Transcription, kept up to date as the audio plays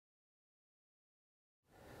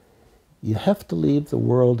You have to leave the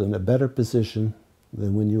world in a better position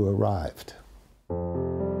than when you arrived.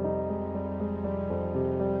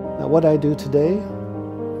 Now, what I do today,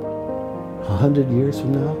 100 years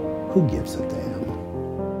from now, who gives a damn?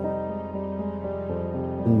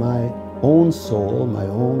 In my own soul, my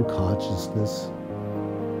own consciousness,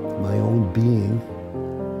 my own being,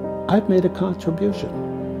 I've made a contribution,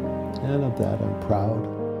 and of that I'm proud.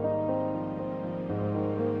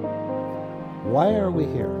 Why are we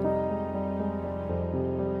here?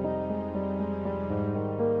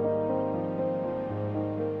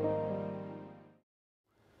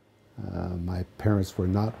 My parents were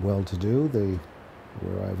not well-to-do. They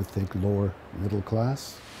were, I would think, lower middle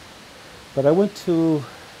class. But I went to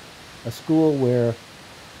a school where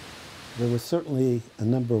there was certainly a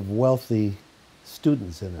number of wealthy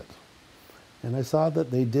students in it. And I saw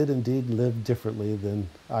that they did indeed live differently than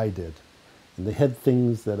I did. And they had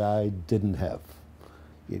things that I didn't have.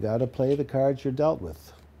 You got to play the cards you're dealt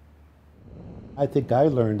with. I think I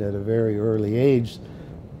learned at a very early age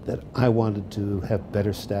that I wanted to have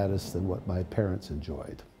better status than what my parents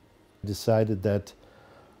enjoyed. I decided that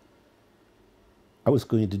I was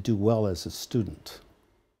going to do well as a student.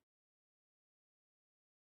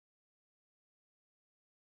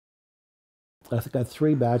 I got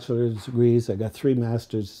 3 bachelor's degrees, I got 3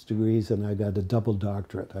 master's degrees, and I got a double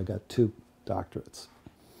doctorate. I got 2 doctorates.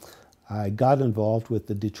 I got involved with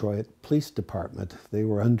the Detroit Police Department. They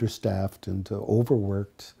were understaffed and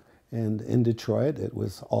overworked. And in Detroit, it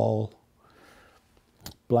was all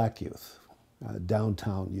black youth,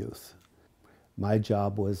 downtown youth. My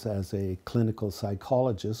job was as a clinical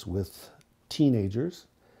psychologist with teenagers.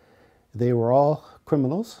 They were all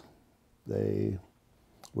criminals. They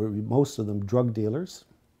were, most of them, drug dealers.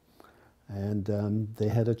 And they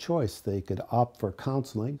had a choice. They could opt for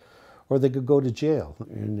counseling or they could go to jail.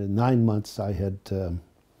 In 9 months, I had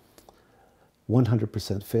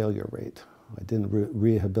 100% failure rate. I didn't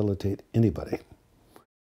rehabilitate anybody.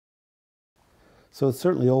 So it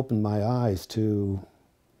certainly opened my eyes to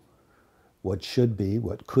what should be,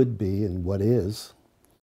 what could be, and what is.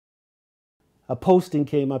 A posting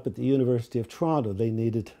came up at the University of Toronto. They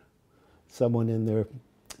needed someone in their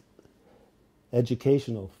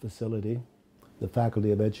educational facility, the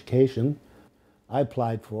Faculty of Education. I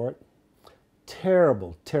applied for it.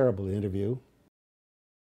 Terrible, terrible interview.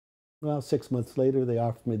 Well, 6 months later, they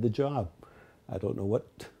offered me the job. I don't know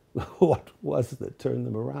what was that turned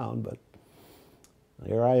them around, but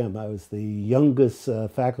here I am. I was the youngest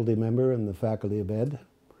faculty member in the Faculty of Ed.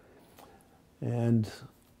 And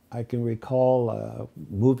I can recall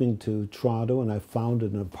moving to Toronto, and I found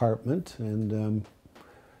an apartment, and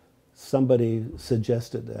somebody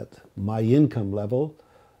suggested that my income level,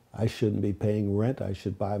 I shouldn't be paying rent, I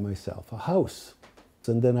should buy myself a house.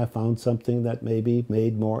 And then I found something that maybe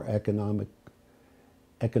made more economic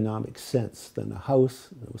sense than a house.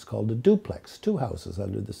 It was called a duplex, 2 houses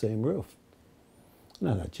under the same roof. And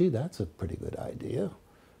I thought, gee, that's a pretty good idea.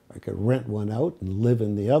 I could rent one out and live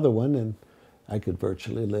in the other one, and I could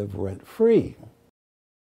virtually live rent-free.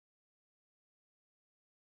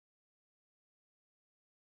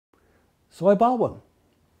 So I bought one.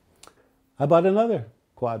 I bought another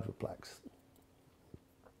quadruplex.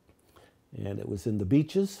 And it was in the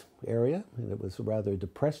Beaches area, and it was a rather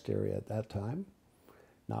depressed area at that time.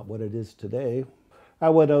 Not what it is today. I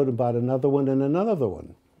went out and bought another one and another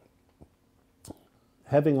one.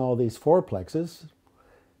 Having all these fourplexes,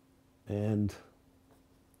 and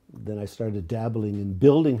then I started dabbling in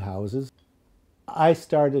building houses. I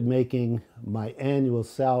started making my annual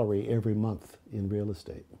salary every month in real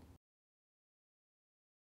estate.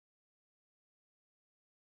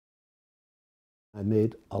 I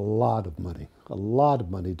made a lot of money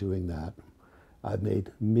doing that. I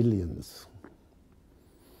made millions.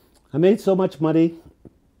 I made so much money,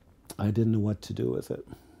 I didn't know what to do with it.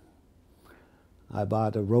 I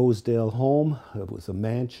bought a Rosedale home. It was a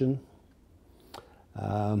mansion.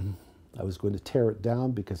 I was going to tear it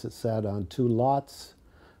down because it sat on 2 lots.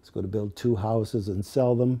 I was going to build 2 houses and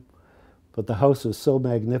sell them. But the house was so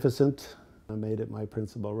magnificent, I made it my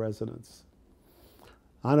principal residence.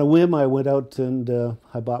 On a whim, I went out and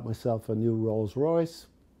I bought myself a new Rolls Royce,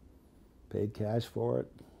 paid cash for it.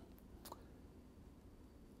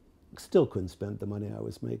 Still couldn't spend the money I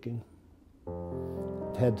was making.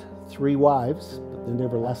 Had 3 wives, but they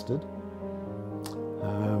never lasted.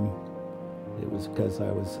 It was because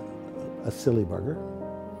I was a silly bugger.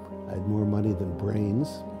 I had more money than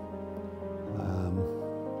brains.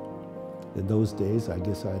 In those days, I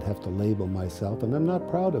guess I'd have to label myself, and I'm not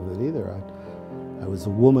proud of it either. I was a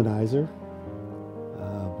womanizer,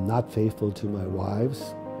 not faithful to my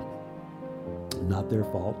wives, not their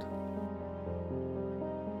fault.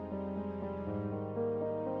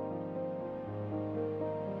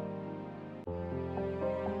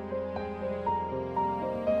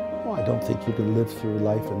 I don't think you can live through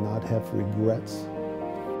life and not have regrets.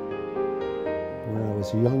 When I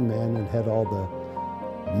was a young man and had all the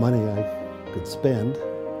money I could spend,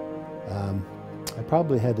 I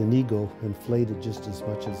probably had an ego inflated just as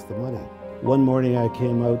much as the money. One morning I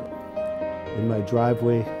came out in my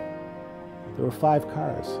driveway. There were 5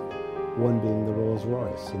 cars, one being the Rolls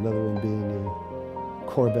Royce, another one being a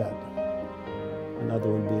Corvette, another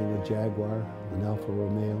one being a Jaguar, an Alfa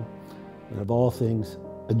Romeo, and of all things,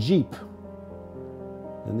 a Jeep.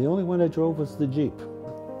 And the only one I drove was the Jeep.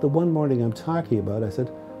 The one morning I'm talking about, I said,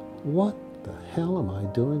 what the hell am I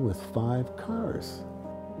doing with 5 cars?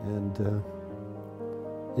 And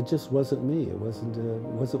it just wasn't me. It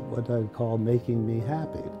wasn't what I'd call making me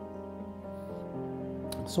happy.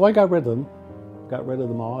 So I got rid of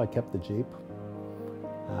them all. I kept the Jeep.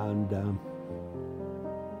 And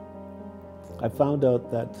I found out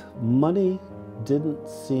that money didn't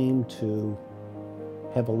seem to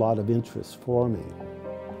have a lot of interest for me.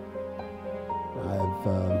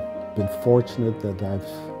 I've been fortunate that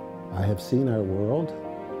I have seen our world,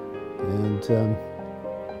 and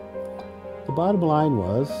the bottom line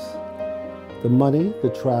was the money, the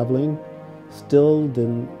traveling, still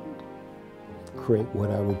didn't create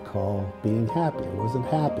what I would call being happy. I wasn't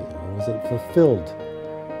happy. I wasn't fulfilled.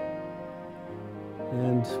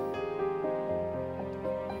 And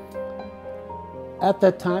at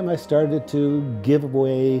that time, I started to give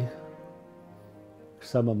away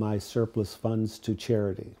some of my surplus funds to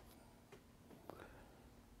charity.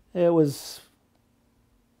 It was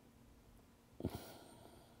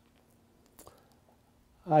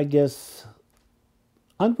I guess,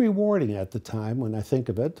 unrewarding at the time when I think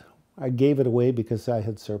of it. I gave it away because I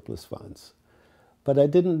had surplus funds. But I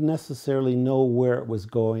didn't necessarily know where it was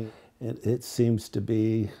going. It seems to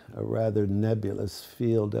be a rather nebulous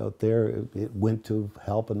field out there. It went to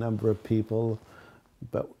help a number of people,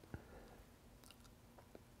 but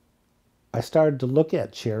I started to look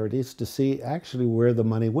at charities to see actually where the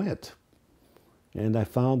money went. And I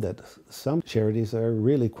found that some charities are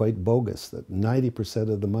really quite bogus, that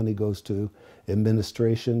 90% of the money goes to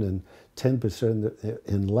administration and 10%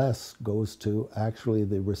 and less goes to actually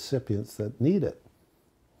the recipients that need it.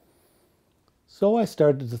 So I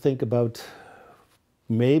started to think about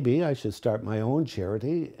maybe I should start my own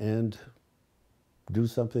charity and do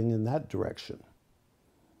something in that direction.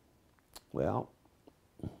 Well,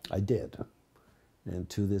 I did. And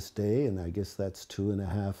to this day, and I guess that's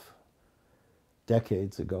 2.5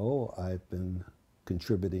 decades ago, I've been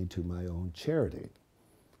contributing to my own charity.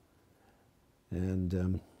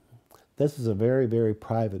 And this is a very, very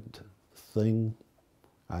private thing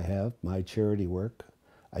I have, my charity work.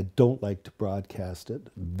 I don't like to broadcast it.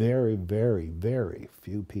 Very, very, very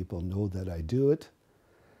few people know that I do it.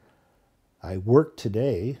 I work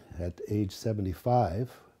today at age 75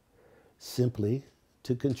 simply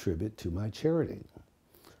to contribute to my charity.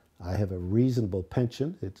 I have a reasonable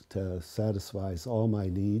pension. It satisfies all my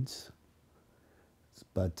needs,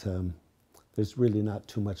 but there's really not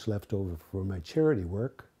too much left over for my charity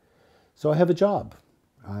work. So I have a job.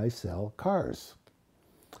 I sell cars.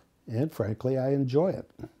 And frankly, I enjoy it.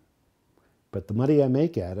 But the money I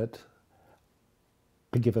make at it,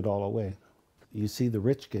 I give it all away. You see the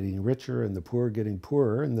rich getting richer and the poor getting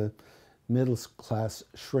poorer and the middle class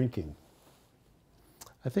shrinking.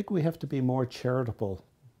 I think we have to be more charitable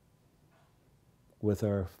with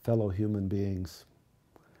our fellow human beings.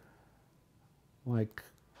 Like,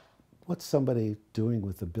 what's somebody doing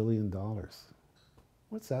with $1 billion?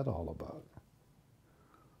 What's that all about?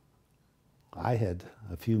 I had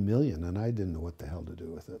a few million and I didn't know what the hell to do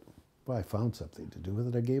with it. Well, I found something to do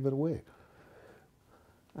with it. I gave it away.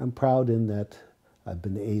 I'm proud in that I've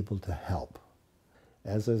been able to help.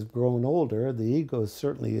 As I've grown older, the ego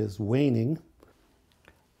certainly is waning.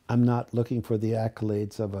 I'm not looking for the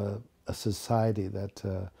accolades of a society that,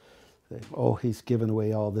 oh, he's given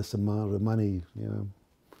away all this amount of money, you know,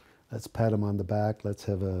 let's pat him on the back, let's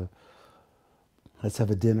have a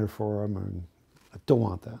dinner for him. Or, I don't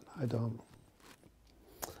want that. I don't.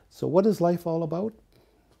 So what is life all about?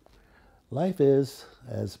 Life is,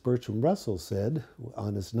 as Bertrand Russell said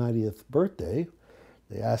on his 90th birthday,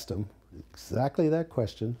 they asked him exactly that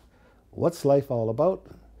question, what's life all about?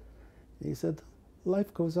 He said,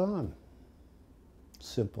 life goes on.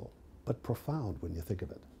 Simple, but profound when you think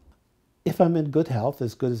of it. If I'm in good health,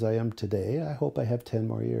 as good as I am today, I hope I have 10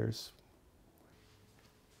 more years.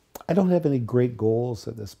 I don't have any great goals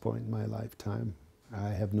at this point in my lifetime. I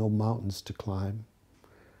have no mountains to climb.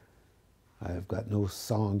 I have got no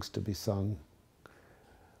songs to be sung.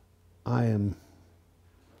 I am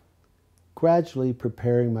gradually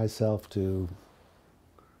preparing myself to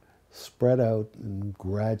spread out and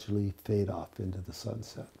gradually fade off into the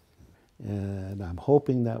sunset. And I'm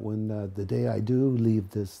hoping that when the day I do leave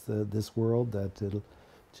this world, that it'll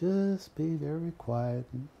just be very quiet,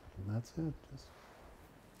 and that's it. Just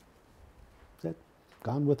it,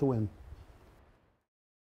 gone with the wind.